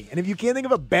so many, and if you can't think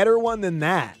of a better one than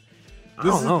that, I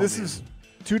don't know, man.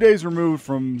 2 days removed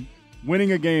from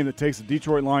winning a game that takes the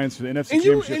Detroit Lions to the NFC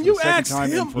Championship for the second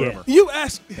time in forever. You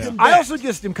asked him I also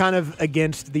just am kind of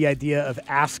against the idea of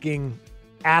asking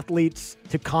athletes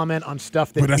to comment on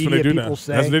stuff that media people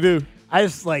say. That's what they do. I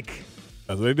just like.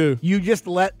 That's what they do. You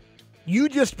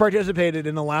just participated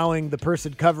in allowing the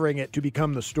person covering it to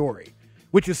become the story,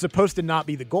 which is supposed to not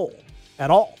be the goal at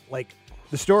all. Like,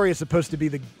 the story is supposed to be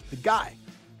the guy.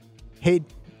 Hey,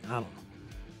 I don't know.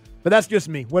 But that's just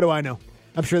me. What do I know?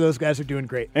 I'm sure those guys are doing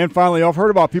great. And finally, I've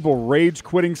heard about people rage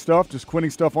quitting stuff, just quitting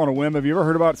stuff on a whim. Have you ever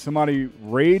heard about somebody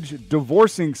rage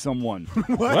divorcing someone?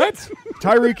 What?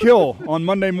 Tyreek Hill on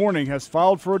Monday morning has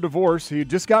filed for a divorce. He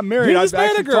just got married. I've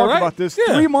actually talked about this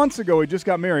 3 months ago. He just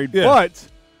got married. Yeah. But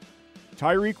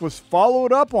Tyreek was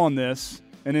followed up on this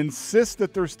and insists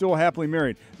that they're still happily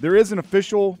married. There is an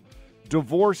official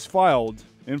divorce filed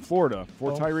in Florida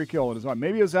for Tyreek Hill.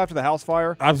 Maybe it was after the house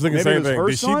fire. I was thinking the same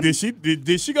thing.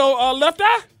 Did she go left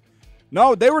eye?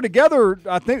 No, they were together.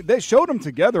 I think they showed them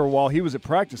together while he was at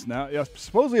practice. Now,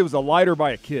 supposedly it was a lighter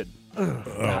by a kid. I was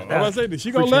about to say, did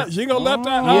she go left? She go left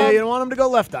eye? Yeah, you don't want him to go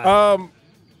left eye.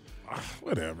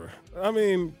 Whatever. I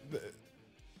mean,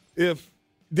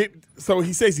 so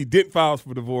he says he didn't file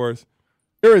for divorce.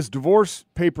 There is divorce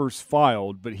papers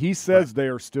filed, but he says they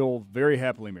are still very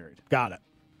happily married. Got it.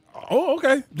 Oh,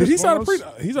 okay. Did he sign a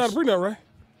prenup? He signed a prenup, right?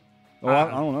 Oh,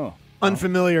 I don't know.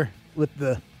 Unfamiliar with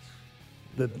the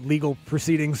legal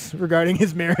proceedings regarding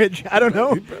his marriage. I don't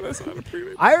know. He better sign a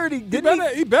prenup. I already did.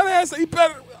 He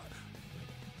better.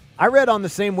 I read on the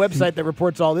same website that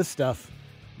reports all this stuff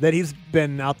that he's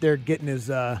been out there getting his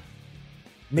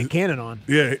Nick Cannon on.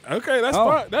 Yeah. Okay. That's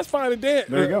fine. That's fine and Dan.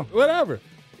 There you go. Whatever.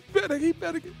 He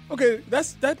better. Okay.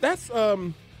 That's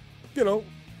 $4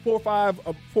 or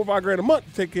 $5 grand a month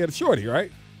to take care of the shorty,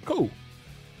 right? Cool.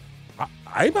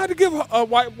 I ain't about to give a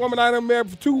white woman I done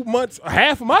married for 2 months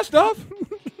half of my stuff.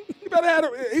 You better have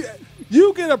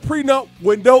you get a prenup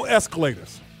with no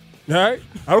escalators. All right?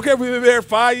 I don't care if we've been married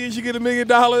 5 years, you get $1 million.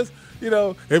 If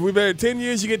we've been married 10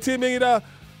 years, you get $10 million.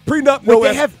 Prenup, no.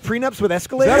 They have prenups with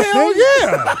escalators? Hell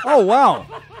yeah. Oh, wow.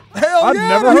 Hell I've yeah.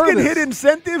 never heard you of can this. hit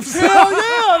incentives. Hell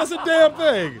yeah. That's a damn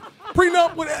thing.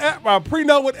 Prenup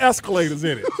with escalators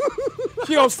in it.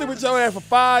 She gonna sit with your ass for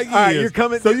 5 years. All right, you're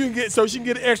coming. So she can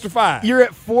get an extra 5. You're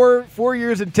at 4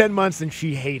 years and 10 months, and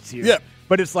she hates you. Yep.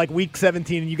 But it's like week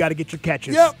 17, and you got to get your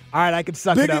catches. Yep. All right, I can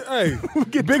suck it up. Hey,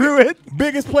 get through it.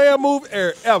 Biggest player move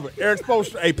ever. Eric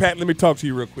Spoelstra. Hey, Pat, let me talk to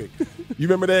you real quick. You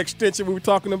remember that extension we were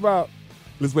talking about?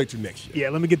 Let's wait till next year. Yeah,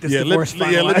 let me get this divorce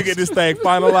finalized. Let me get this thing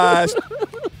finalized.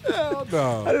 Hell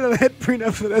no. I don't know. They had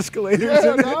prenups with escalators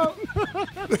in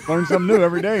it. Learn something new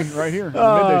every day right here on the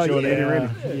Midday Show at 80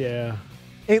 Radio. Yeah.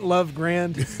 Ain't love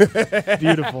grand?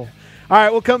 Beautiful. All right,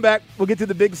 we'll come back. We'll get to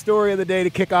the big story of the day to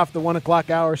kick off the 1 o'clock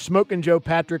hour. Smoking Joe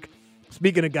Patrick.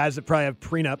 Speaking of guys that probably have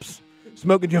prenups,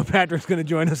 Smoking Joe Patrick's going to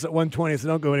join us at 1:20, so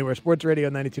don't go anywhere. Sports Radio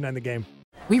 92.9 The Game.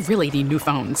 We really need new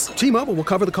phones. T-Mobile will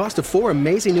cover the cost of 4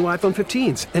 amazing new iPhone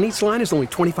 15s, and each line is only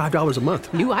 $25 a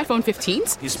month. New iPhone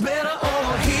 15s? It's better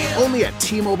over here. Only at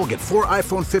T-Mobile, get 4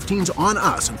 iPhone 15s on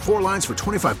us and 4 lines for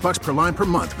 $25 per line per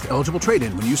month with eligible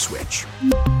trade-in when you switch.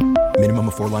 Minimum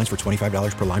of 4 lines for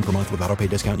 $25 per line per month with auto-pay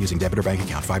discount using debit or bank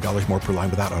account. $5 more per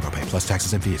line without auto-pay, plus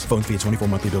taxes and fees. Phone fee at 24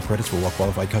 monthly bill credits for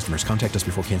well-qualified customers. Contact us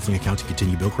before canceling account to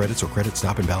continue bill credits or credit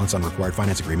stop and balance on required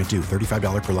finance agreement due.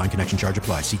 $35 per line connection charge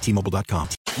applies. See T-Mobile.com.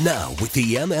 Now, with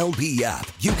the MLB app,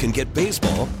 you can get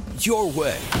baseball your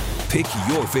way. Pick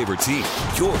your favorite team,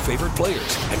 your favorite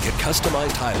players, and get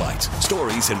customized highlights,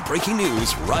 stories, and breaking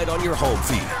news right on your home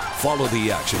feed. Follow the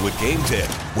action with Game 10,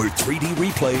 where 3D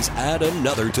replays add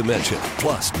another dimension.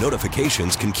 Plus,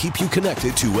 notifications can keep you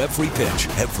connected to every pitch,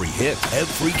 every hit,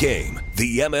 every game.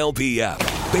 The MLB app.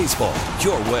 Baseball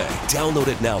your way. Download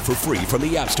it now for free from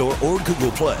the App Store or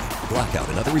Google Play. Blackout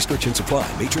and other restrictions apply.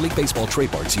 Major League Baseball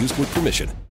trademarks used with permission.